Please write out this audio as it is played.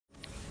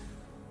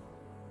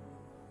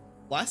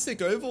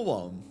Plastic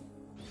Overwhelm.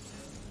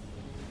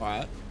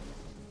 Alright.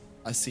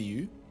 I see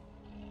you.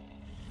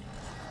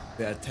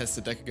 Yeah, test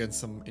the deck against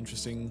some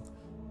interesting,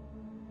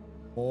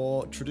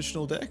 more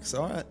traditional decks.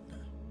 Alright.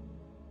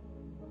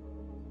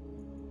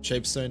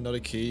 Shapestone, not a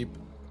keep.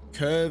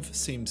 Curve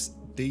seems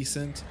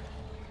decent.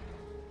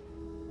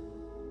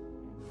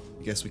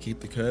 I guess we keep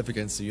the curve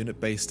against the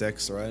unit-based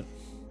decks, right?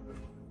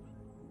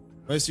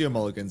 Most of your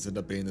mulligans end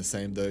up being the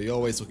same though. You're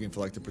always looking for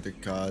like the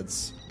predict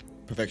cards.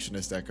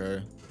 Perfectionist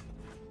Echo.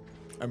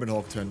 Omen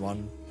Hawk turn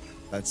 1.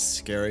 That's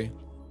scary.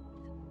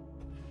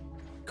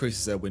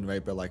 Increases their win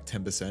rate by like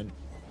 10%.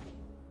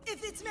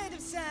 If it's made of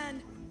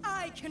sand,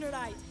 I can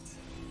write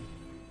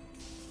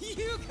it.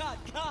 You got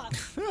caught.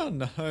 Oh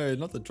no,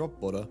 not the drop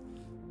border.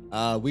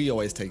 We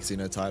always take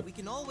Xenotype. We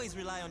can always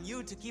rely on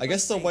you to keep I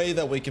guess the safe. way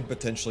that we can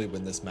potentially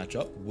win this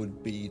matchup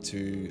would be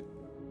to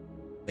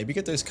maybe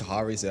get those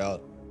Kaharis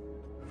out.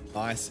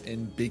 Nice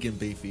and big and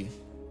beefy.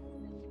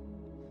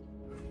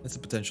 That's a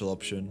potential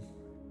option.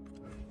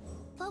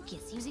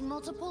 Focus using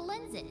multiple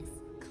lenses.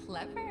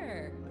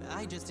 Clever.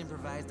 I just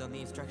improvised on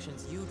the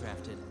instructions you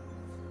drafted.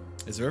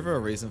 Is there ever a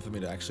reason for me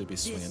to actually be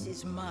This swinging?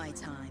 is my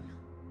time.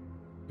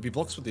 If he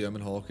blocks with the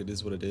Omen Hawk, it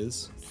is what it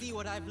is. See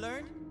what I've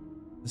learned?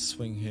 Let's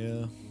swing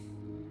here.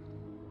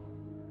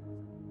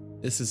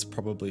 This is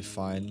probably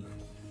fine.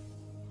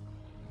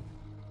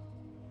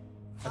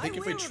 I think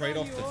if we trade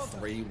off the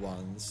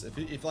 3/1s,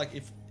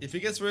 if he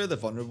gets rid of the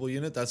vulnerable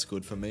unit, that's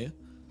good for me.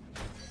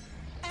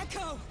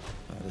 Echo.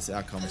 This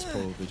outcome is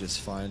probably just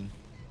fine.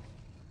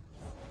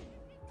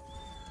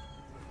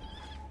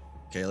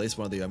 Okay, at least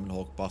one of the Omen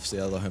Hawk buffs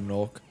the other Omen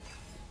Hawk.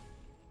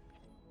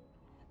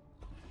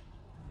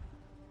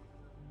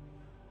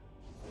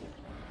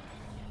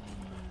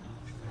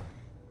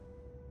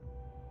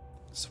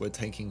 So we're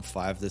taking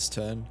 5 this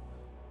turn.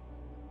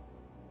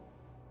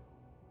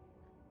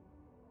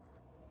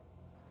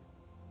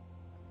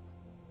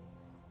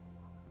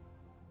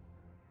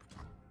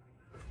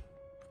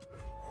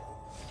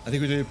 I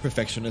think we do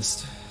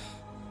Perfectionist.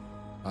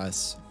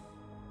 Nice.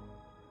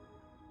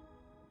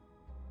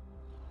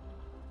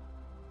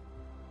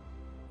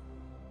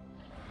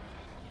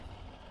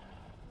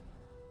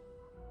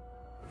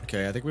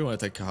 Okay, I think we want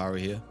to take Khahiri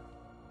here.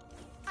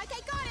 Okay,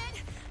 got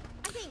it.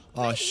 I think.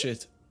 Oh maybe.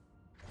 shit.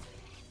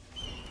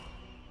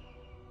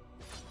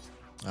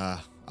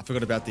 I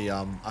forgot about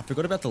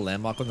the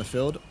landmark on the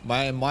field.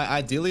 My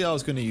ideally I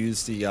was going to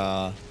use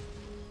the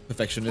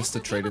Perfectionist to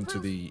trade into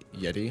the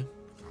Yeti.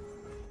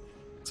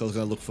 So I was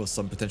going to look for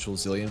some potential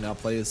Zillian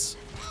outplayers.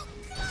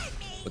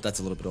 But that's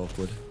a little bit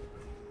awkward.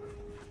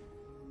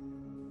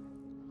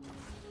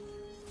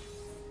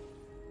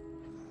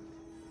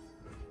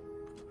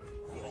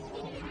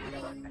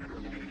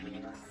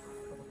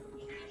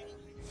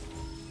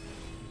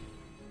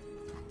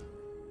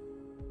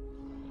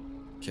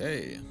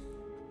 Okay.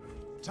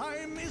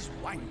 Time is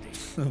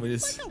winding. We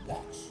just, Like a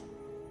watch.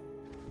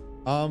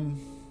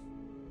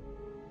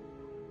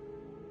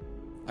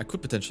 I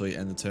could potentially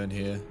end the turn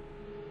here.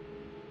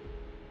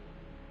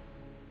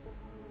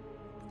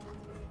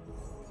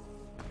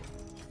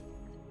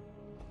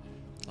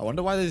 I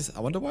wonder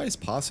why he's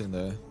passing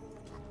there.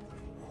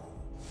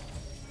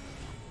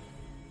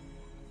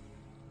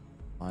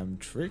 I'm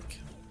trick.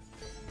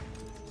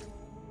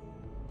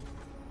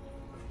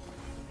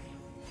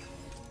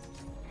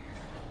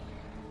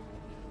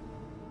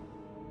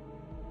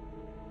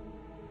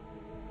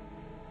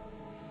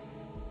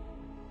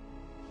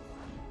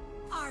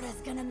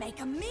 Arda's gonna make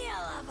a meal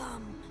of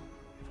them.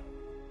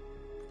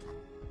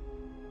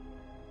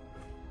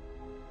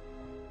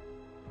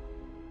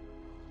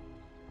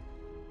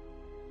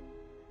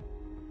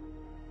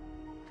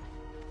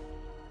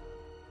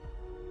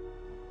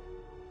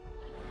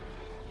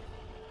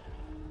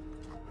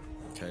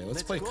 Okay,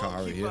 let's play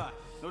Khahiri here.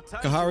 No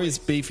time to Khahiri's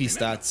waste. beefy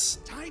Remember,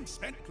 stats. Time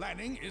spent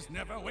planning is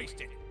never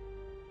wasted.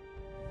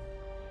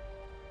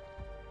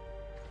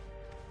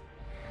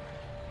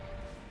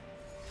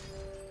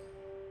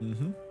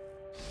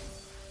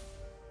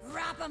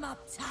 Wrap them up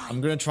tight. I'm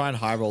gonna try and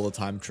high roll the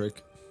time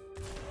trick.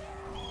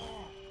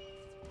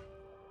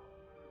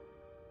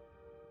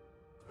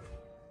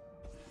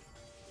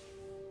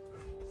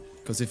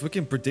 Because if we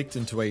can predict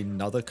into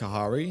another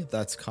Khahiri,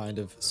 that's kind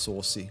of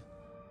saucy.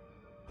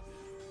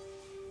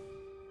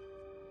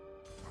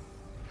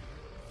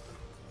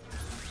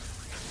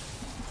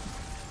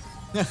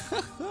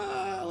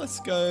 Let's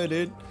go,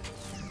 dude.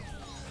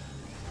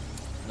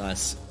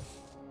 Nice.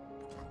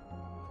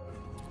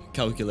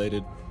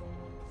 Calculated.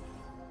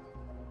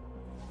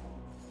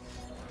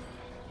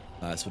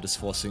 Nice, we're just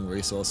forcing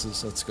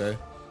resources. Let's go.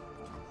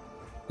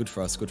 Good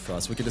for us, good for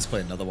us. We could just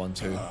play another one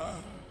too.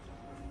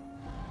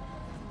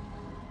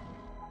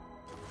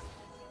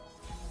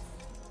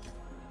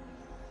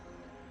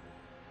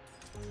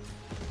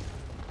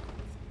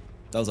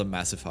 That was a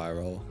massive high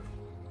roll.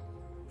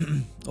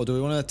 Or do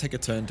we want to take a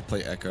turn to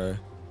play Ekko?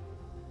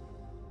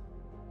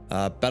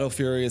 Battle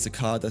Fury is a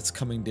card that's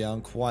coming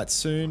down quite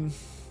soon.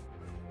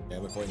 Yeah,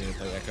 we probably need to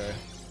play Ekko.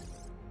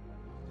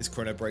 His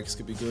chrono breaks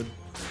could be good.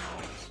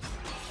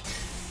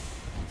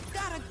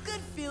 Got a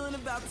good feeling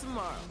chilling about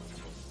tomorrow.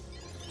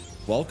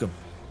 Welcome.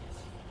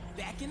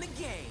 Back in the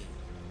game.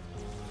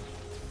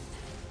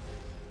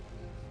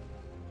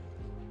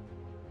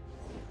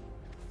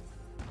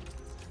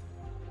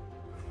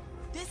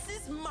 This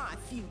is my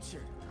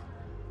future.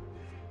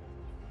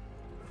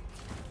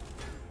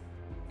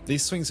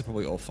 These swings are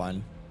probably all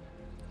fine.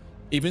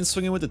 Even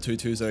swinging with the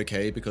 2-2 is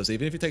okay, because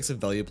even if he takes a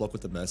value block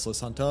with the Merciless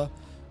Hunter,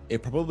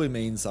 it probably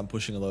means I'm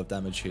pushing a lot of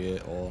damage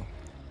here, or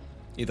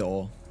either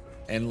or.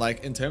 And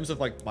like, in terms of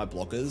like my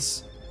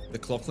blockers, the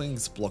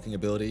Clockling's blocking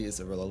ability is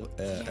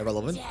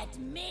irrelevant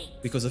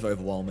because of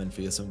Overwhelm and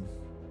Fearsome.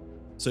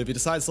 So if he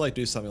decides to like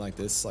do something like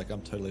this, like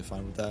I'm totally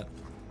fine with that.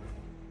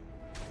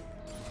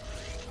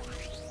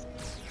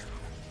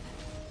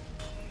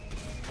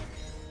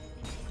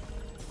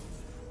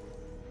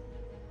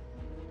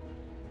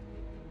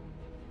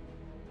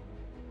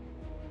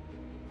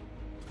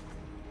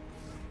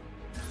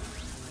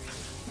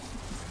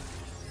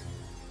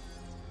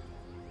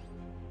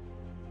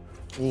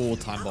 Ooh,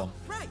 time bomb.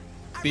 Right.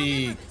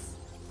 Big.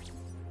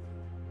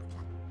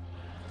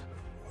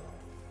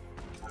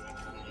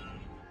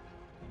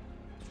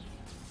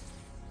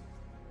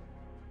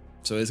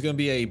 So it's going to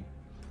be a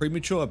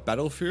premature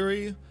Battle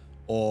Fury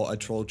or a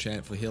Troll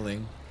Chant for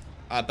healing.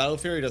 Battle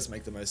Fury does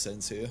make the most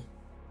sense here.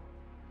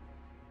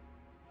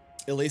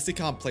 At least he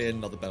can't play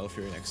another Battle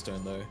Fury next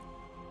turn though.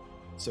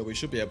 So we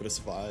should be able to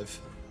survive.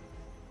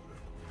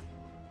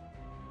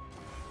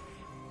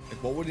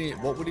 Like,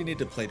 what would he need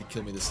to play to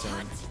kill me this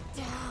turn?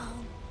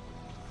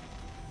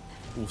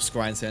 Ooh,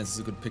 Scrying Sands is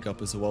a good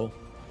pickup as well.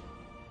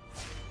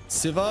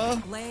 Siva?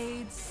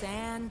 Blade,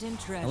 sand, and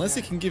treasure. Unless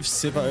he can give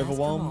Siva Couldn't ask for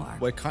Overwhelm, more.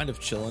 we're kind of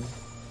chilling.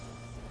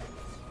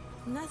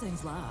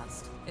 Nothing's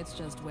lost. It's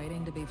just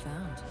waiting to be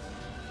found.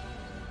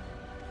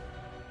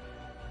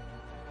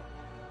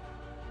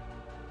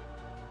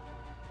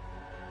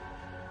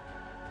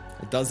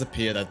 It does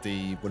appear that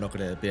we're not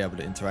going to be able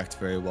to interact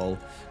very well,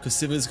 because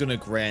Siva's going to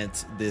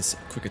grant this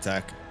quick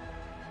attack.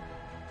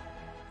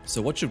 So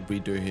what should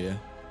we do here?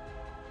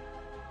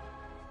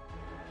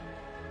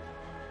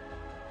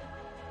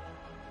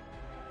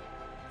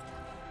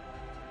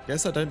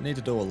 Guess I don't need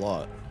to do a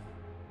lot.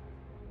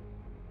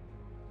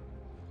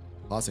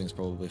 Passing is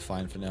probably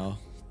fine for now.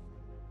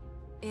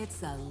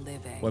 It's a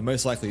living. We're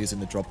most likely using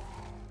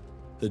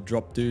the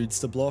drop dudes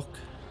to block.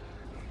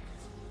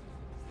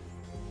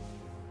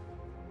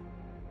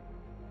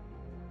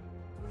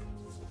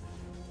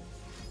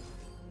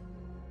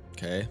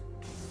 Okay.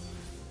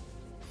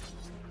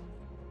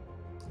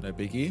 No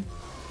biggie.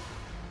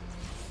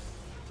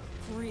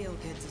 Real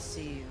good to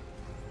see you.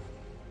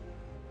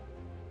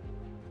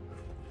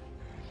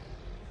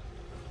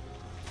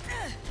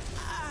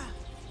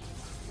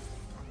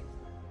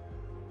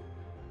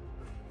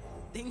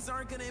 Things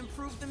aren't gonna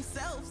improve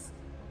themselves.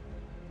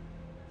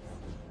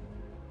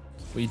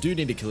 We do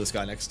need to kill this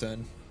guy next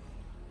turn.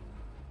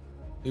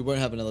 We won't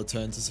have another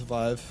turn to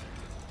survive.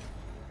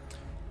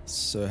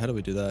 So how do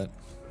we do that?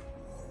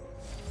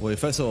 Well,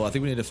 first of all, I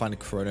think we need to find a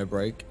Chrono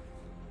Break.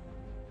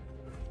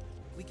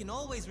 We can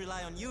always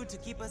rely on you to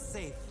keep us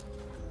safe.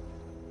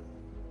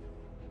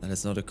 And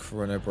it's not a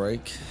Chrono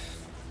Break.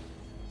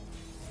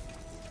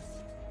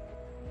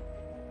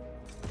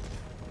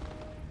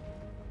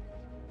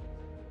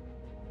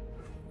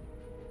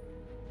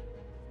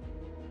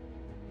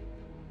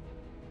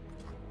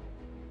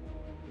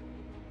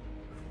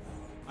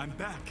 I'm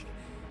back.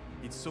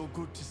 It's so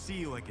good to see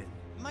you again.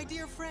 My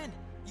dear friend,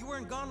 you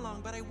weren't gone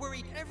long, but I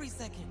worried every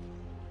second.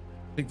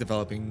 I think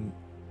developing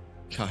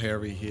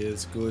Khahiri here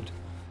is good,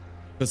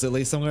 because at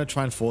least I'm going to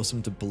try and force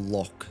him to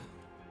block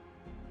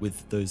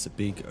with those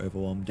big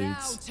Overwhelm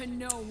dudes. Bow to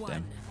no one.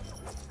 Damn.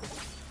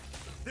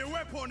 The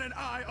weapon and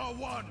I are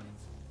one.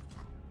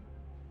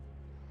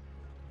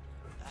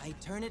 I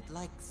turn it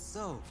like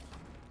so.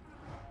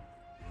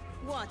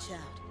 Watch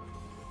out.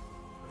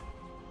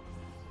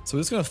 So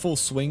we're just going to full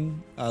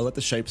swing, let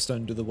the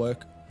Shapestone do the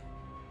work.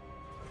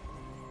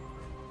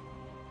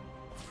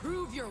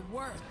 Prove your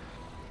worth.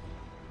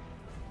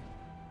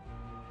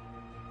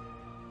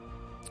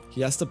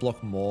 He has to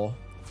block more.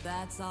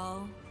 That's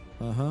all.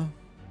 Uh-huh.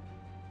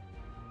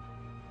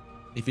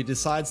 If he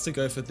decides to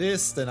go for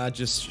this, then I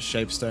just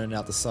Shapestone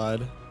out the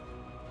side.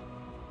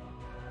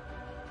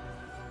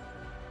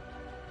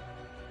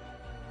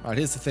 Alright,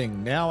 here's the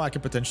thing. Now I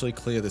can potentially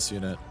clear this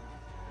unit.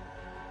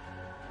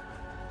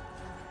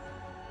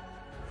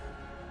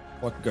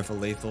 Or I could go for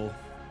lethal.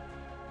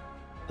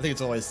 I think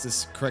it's always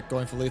this correct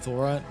going for lethal,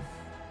 right?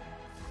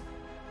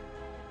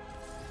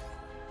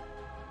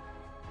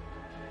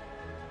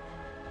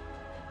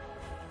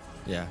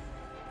 Yeah.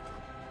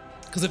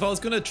 Because if I was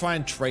going to try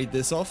and trade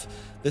this off,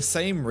 the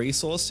same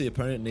resource the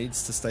opponent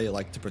needs to stay,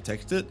 like, to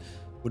protect it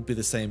would be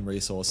the same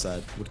resource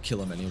that would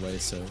kill him anyway,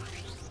 so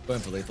going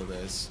for lethal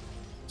there is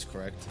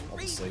correct,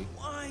 obviously.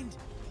 Rewind.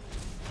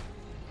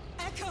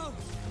 Ekko!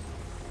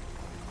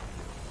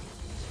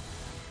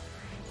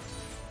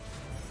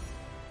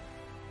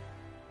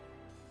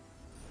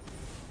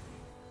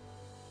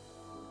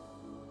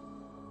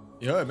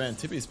 Yo, man,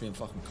 Tippy's been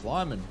fucking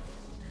climbing.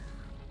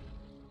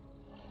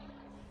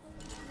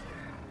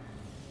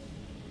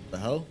 The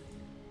hell?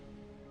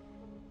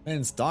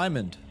 Man's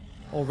diamond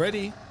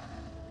already.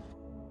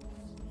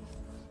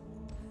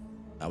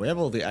 We have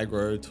all the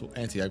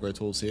anti-aggro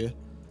tools here.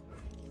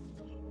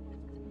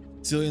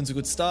 Zillian's a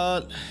good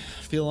start.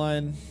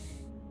 Feline,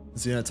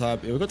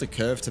 Xenotype. Yeah, we've got the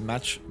curve to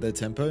match their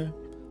tempo,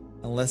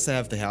 unless they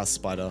have the house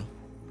spider.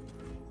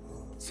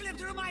 Slip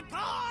through my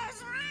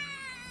pores!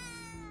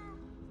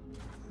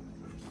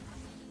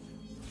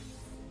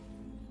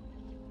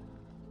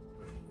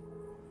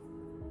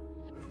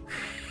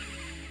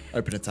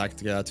 Open attack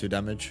to get out 2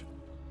 damage.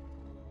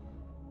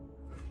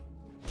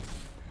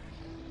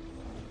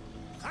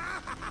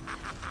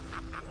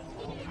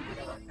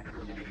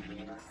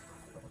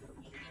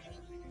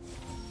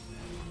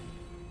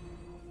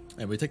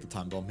 And we take the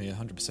time bomb here,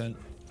 100%.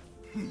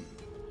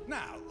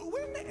 Now,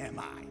 when am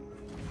I?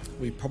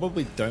 We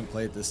probably don't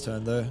play it this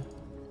turn though.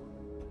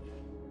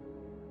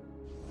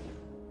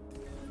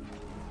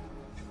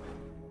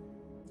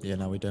 Yeah,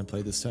 no, we don't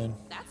play this turn.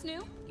 That's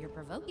new. You're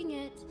provoking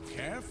it.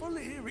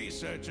 Carefully,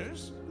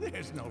 researchers.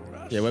 There's no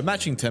rush. Yeah, we're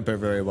matching tempo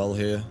very well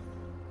here.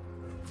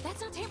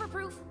 That's not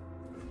tamper-proof.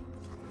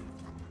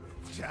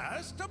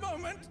 Just a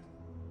moment.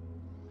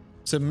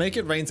 So Make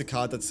It Rain's a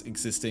card that's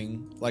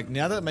existing. Like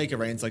now that Make It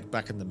Rain's like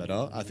back in the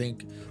meta, I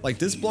think like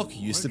this block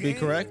used to be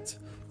correct,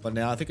 but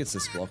now I think it's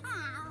this block.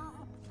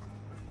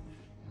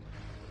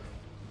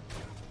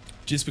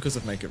 Just because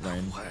of Make It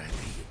Rain. Worthy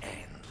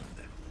end.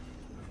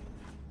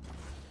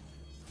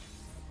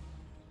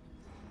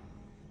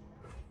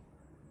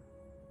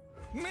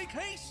 Make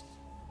haste.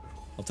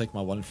 I'll take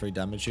my 1 free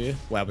damage here.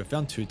 Wow, we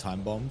found 2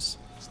 time bombs.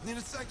 Just need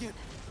a second.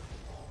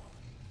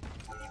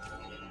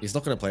 He's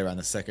not going to play around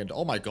the second.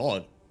 Oh my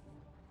god.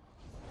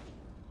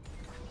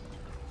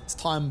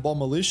 It's time bomb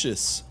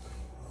malicious.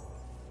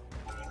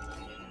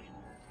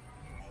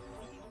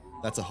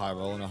 That's a high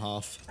roll and a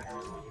half.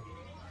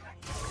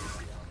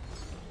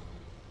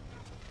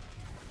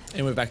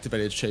 And we've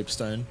activated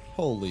Shapestone.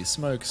 Holy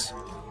smokes.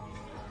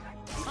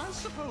 I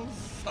suppose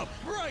a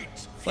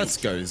bright. Let's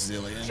go,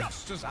 Zillian.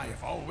 Just as I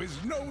have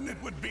always known it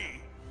would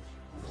be.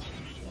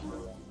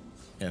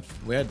 Yeah,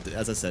 we had,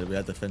 as I said, we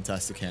had the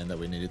fantastic hand that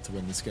we needed to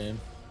win this game.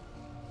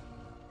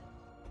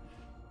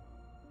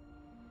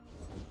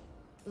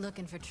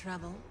 Looking for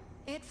trouble?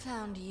 It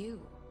found you.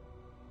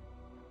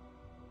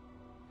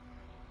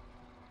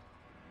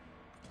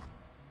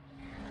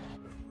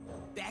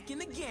 Back in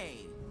the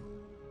game.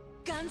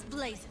 Guns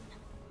blazing.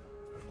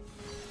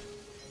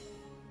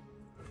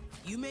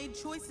 You made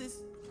choices.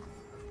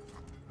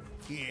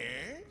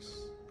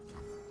 Yes.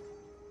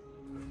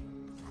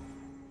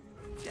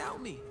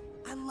 Doubt me.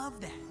 I love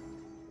that.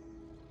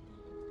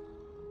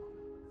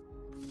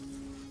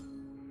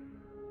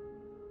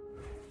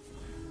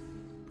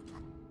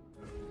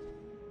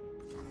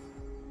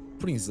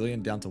 Putting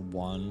Zillian down to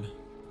 1.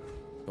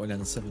 Going down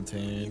to You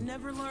 17.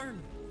 never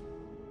learn.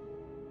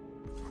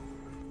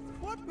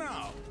 What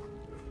now?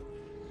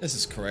 This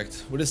is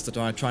correct. We're just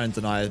trying and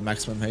deny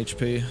maximum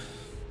HP.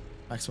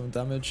 Maximum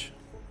damage.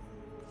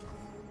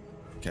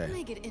 Okay.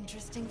 Make it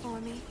interesting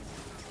for me.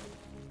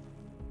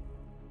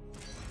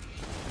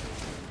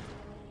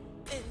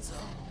 Enzo.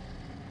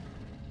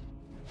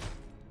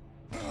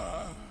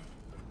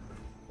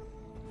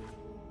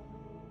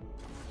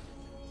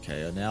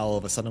 Okay, and now all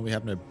of a sudden we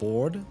have no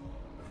board.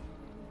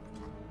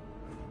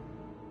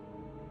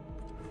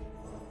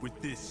 With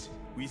this,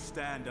 we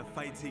stand a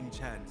fighting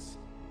chance.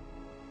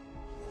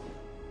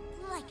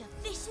 Like a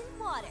fish in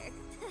water.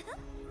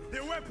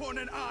 The weapon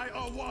and I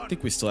are one. I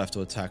think we still have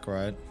to attack,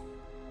 right?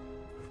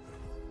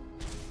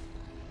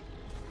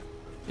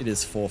 It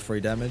is 4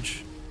 free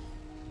damage.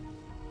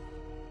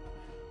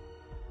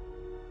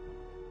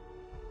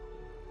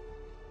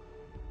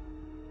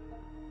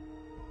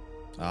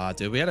 Ah,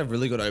 dude, we had a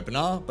really good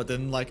opener, but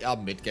then like our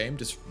mid game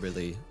just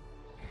really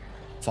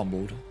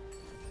fumbled.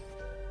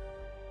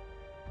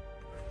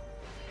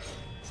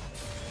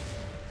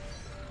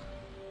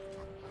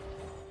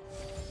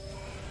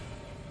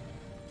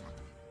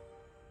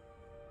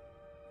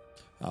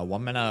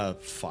 One mana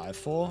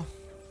 5/4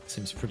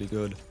 seems pretty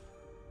good.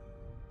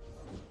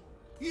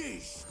 Ye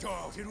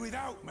started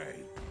without me.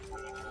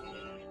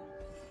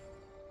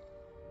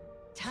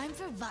 Time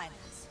for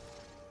violence.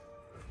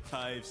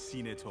 I've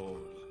seen it all.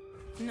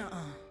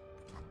 Nuh-uh.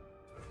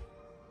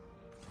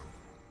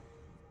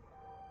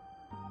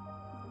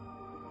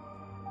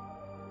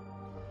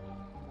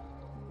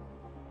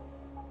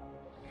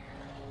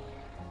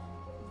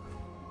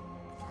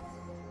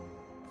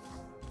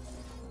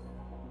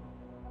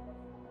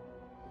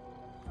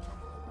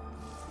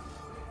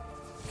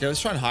 Okay, let's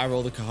try and high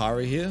roll the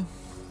Khahiri here.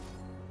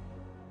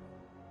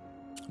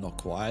 Not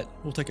quite.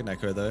 We'll take an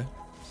Ekko though.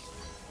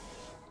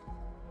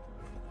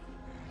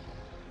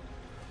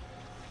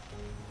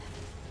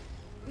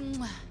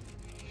 Mwah.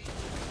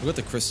 We got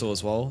the crystal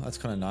as well. That's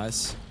kind of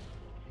nice.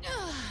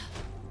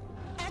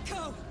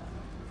 Ekko!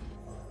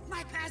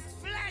 My past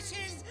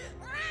flashes!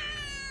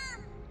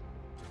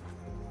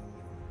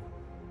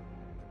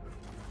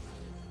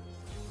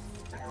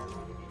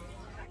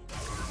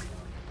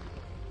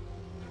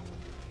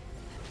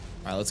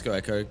 Alright, let's go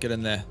Ekko. Get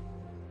in there.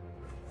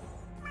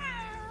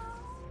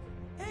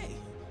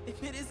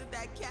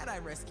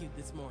 rescued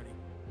this morning.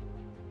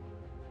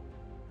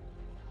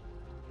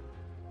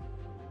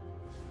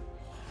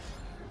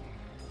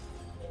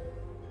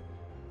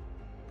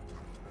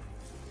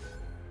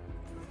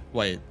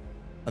 Wait,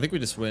 I think we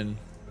just win.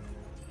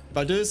 If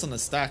I do this on the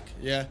stack,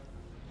 yeah.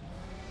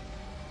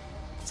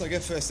 So I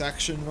get first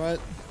action, right?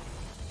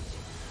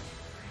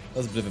 That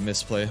was a bit of a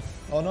misplay.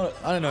 Oh no,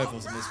 I don't know if it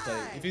was a misplay.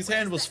 If his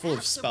hand was full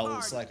of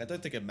spells, like I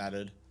don't think it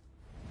mattered.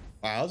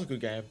 Wow, that was a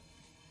good game.